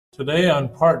Today on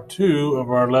part 2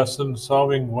 of our lesson,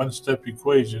 Solving One-Step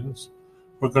Equations,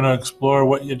 we're going to explore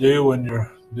what you do when you're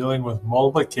dealing with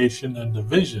multiplication and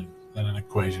division in an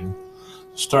equation.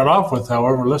 To start off with,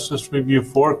 however, let's just review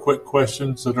 4 quick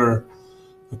questions that are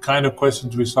the kind of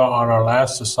questions we saw on our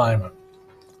last assignment.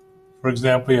 For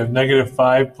example, you have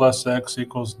 -5 plus x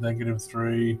equals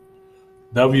 -3,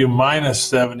 w minus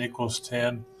 7 equals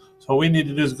 10. So what we need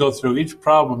to do is go through each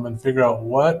problem and figure out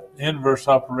what inverse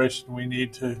operation we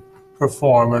need to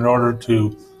perform in order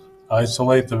to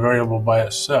isolate the variable by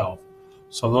itself.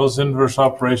 So those inverse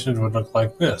operations would look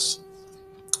like this.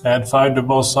 Add 5 to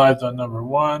both sides on number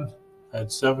 1,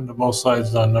 add 7 to both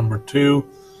sides on number 2,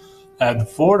 add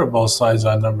 4 to both sides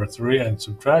on number 3, and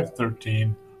subtract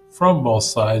 13 from both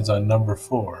sides on number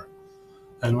 4.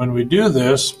 And when we do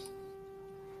this,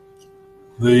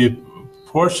 the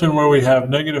portion where we have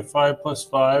 -5 plus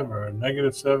 5 or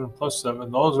 -7 plus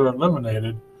 7, those are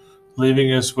eliminated,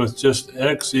 leaving us with just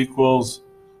x equals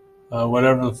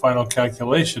whatever the final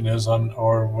calculation is on,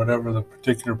 or whatever the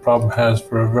particular problem has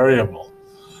for a variable.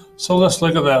 So let's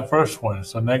look at that first one.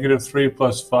 So -3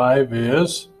 plus 5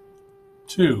 is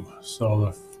 2.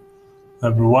 So the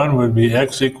number 1 would be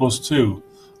x equals 2.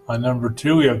 On number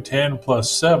 2, we have 10 plus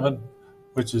 7,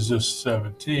 which is just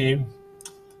 17.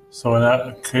 So in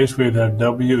that case, we'd have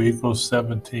w equals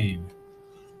 17.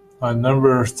 On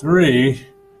number 3,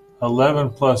 11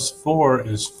 plus 4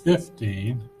 is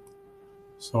 15.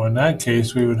 So in that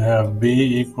case, we would have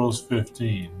b equals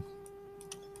 15.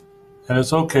 And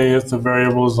it's okay if the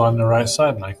variable is on the right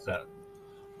side like that.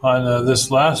 On this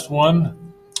last one,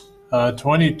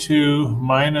 22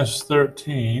 minus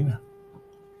 13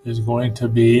 is going to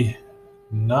be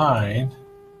 9.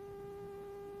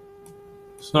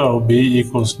 So b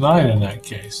equals 9 in that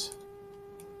case.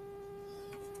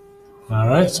 All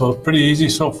right, so pretty easy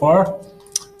so far.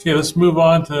 Okay, let's move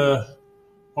on to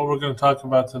what we're going to talk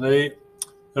about today.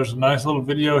 There's a nice little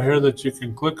video here that you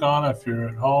can click on if you're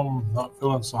at home not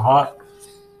feeling so hot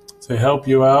to help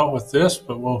you out with this,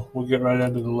 but we'll get right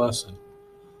into the lesson.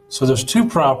 So there's 2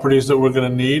 properties that we're going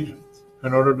to need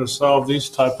in order to solve these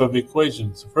type of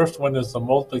equations. The first one is the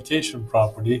multiplication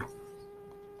property,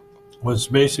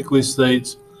 which basically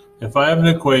states if I have an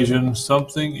equation,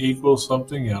 something equals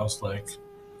something else, like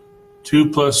 2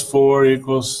 plus 4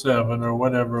 equals 7, or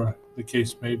whatever the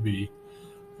case may be,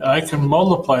 I can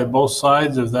multiply both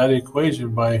sides of that equation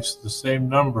by the same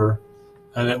number,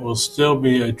 and it will still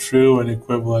be a true and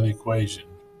equivalent equation.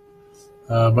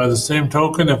 By the same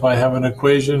token, if I have an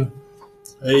equation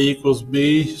a equals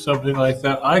b, something like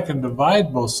that, I can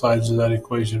divide both sides of that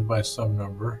equation by some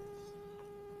number,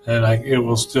 and it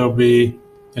will still be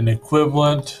an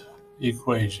equivalent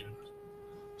equation.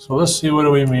 So let's see, what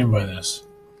do we mean by this?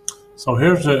 So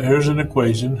here's an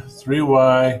equation,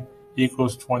 3y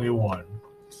equals 21.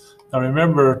 Now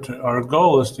remember, our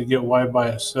goal is to get y by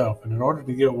itself, and in order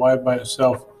to get y by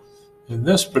itself in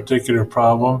this particular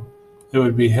problem, it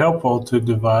would be helpful to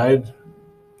divide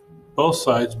both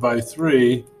sides by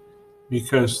 3,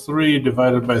 because 3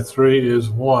 divided by 3 is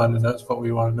 1, and that's what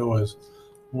we want to know is,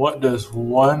 what does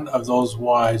one of those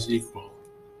y's equal?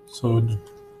 So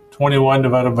 21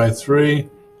 divided by 3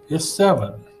 is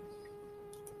 7.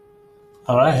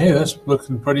 All right, hey, that's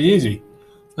looking pretty easy.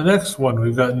 The next one,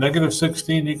 we've got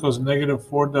 -16 equals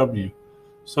 -4w.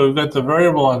 So we've got the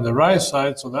variable on the right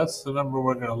side, so that's the number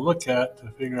we're going to look at to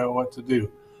figure out what to do.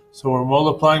 So we're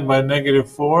multiplying by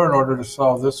 -4. In order to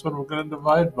solve this one, we're going to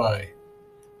divide by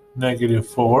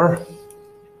 -4.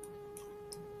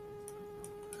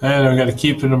 And we've got to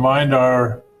keep in mind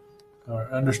our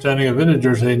understanding of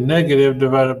integers. A negative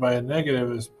divided by a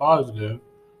negative is positive,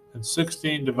 and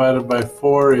 16 divided by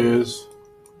 4 is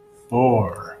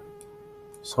 4.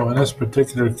 So in this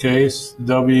particular case,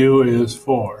 w is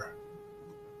 4.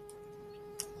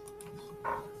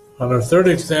 On our third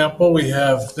example, we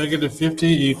have -50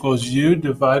 equals u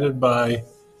divided by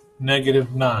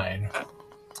 -9.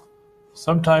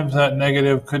 Sometimes that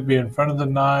negative could be in front of the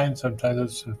 9, sometimes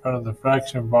it's in front of the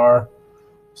fraction bar.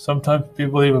 Sometimes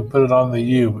people even put it on the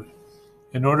u.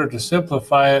 In order to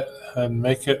simplify it and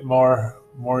make it more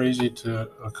easy to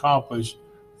accomplish,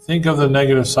 think of the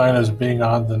negative sign as being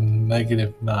on the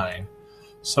 -9.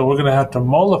 So we're going to have to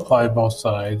multiply both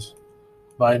sides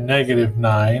by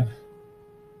 -9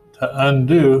 to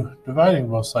undo dividing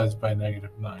both sides by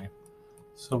 -9.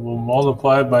 So we'll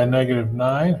multiply by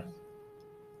 -9.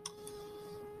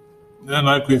 Then,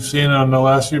 like we've seen on the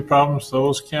last few problems,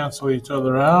 those cancel each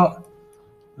other out,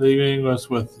 leaving us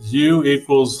with u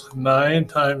equals 9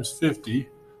 times 50.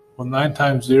 Well, 9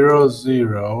 times 0 is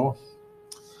 0.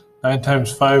 9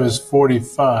 times 5 is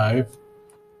 45.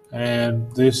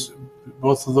 And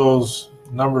both of those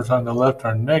numbers on the left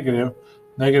are negative.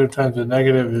 Negative times a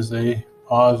negative is a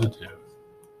positive.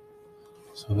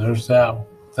 So there's that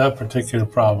particular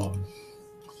problem.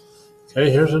 Okay,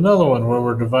 here's another one where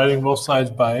we're dividing both sides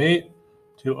by 8.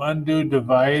 To undo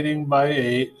dividing by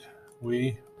 8,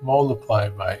 we multiply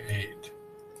by 8.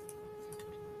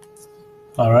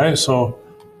 All right, so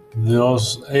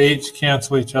those 8's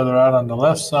cancel each other out on the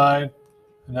left side,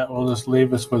 and that will just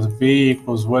leave us with v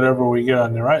equals whatever we get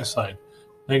on the right side.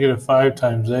 Negative 5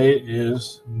 times 8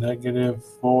 is negative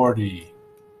 40.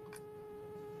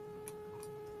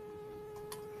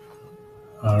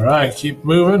 All right, keep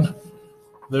moving.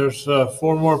 There's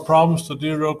 4 more problems to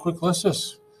do real quick. Let's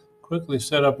just quickly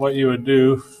set up what you would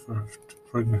do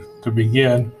to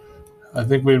begin. I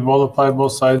think we'd multiply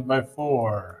both sides by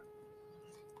 4.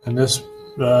 In this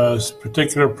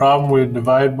particular problem, we'd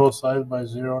divide both sides by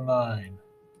 0.9.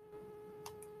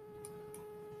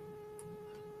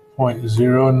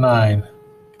 0.09.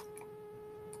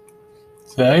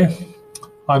 Okay.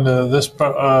 On this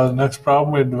next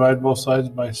problem, we divide both sides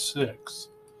by 6.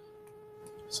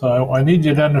 So I need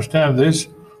you to understand these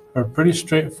are pretty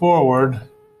straightforward.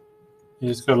 You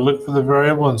just got to look for the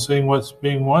variable and see what's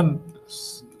being done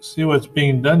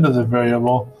to the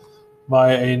variable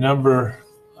by a number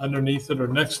underneath it or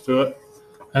next to it,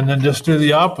 and then just do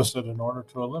the opposite in order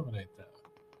to eliminate that.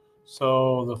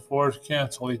 So the 4's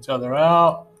cancel each other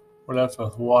out. We're left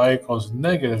with y equals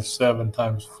negative 7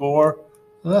 times 4.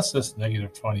 And that's just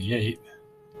negative 28.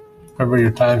 Remember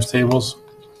your times tables?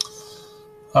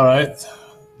 All right.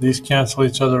 These cancel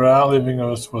each other out, leaving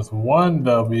us with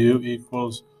 1w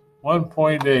equals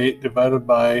 1.8 divided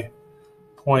by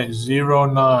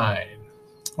 0.09.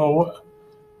 Well,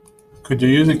 could you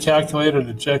use a calculator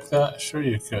to check that? Sure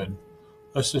you could.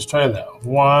 Let's just try that.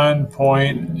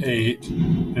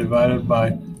 1.8 divided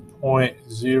by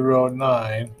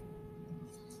 0.09.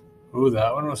 Ooh,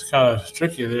 that one was kind of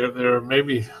tricky. They're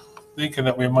maybe thinking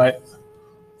that we might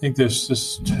think there's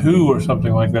just 2 or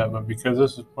something like that, but because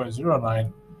this is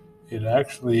 0.09, it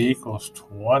actually equals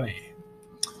 20.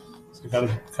 So you got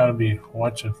to kind of be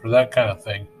watching for that kind of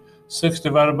thing. 6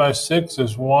 divided by 6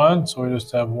 is 1, so we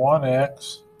just have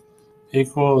 1x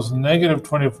equals negative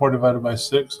 24 divided by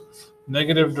 6.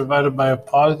 Negative divided by a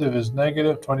positive is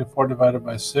negative. 24 divided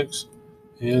by 6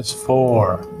 is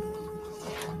 4.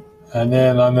 And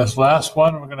then on this last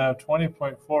one, we're going to have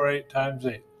 20.48 times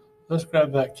 8. Let's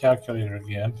grab that calculator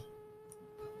again.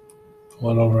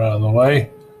 Pull it over out of the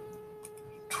way.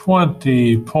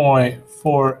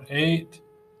 20.48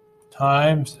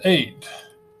 times 8.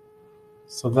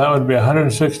 So that would be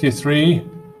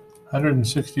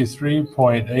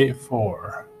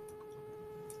 163.84.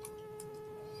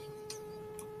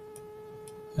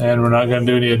 And we're not going to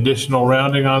do any additional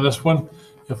rounding on this one.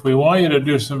 If we want you to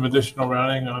do some additional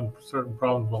rounding on certain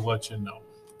problems, we'll let you know.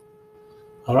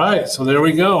 All right, so there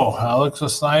we go.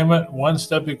 Alex's assignment,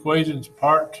 one-step equations,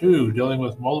 part 2, dealing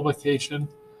with multiplication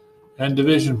and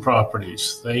division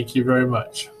properties. Thank you very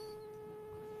much.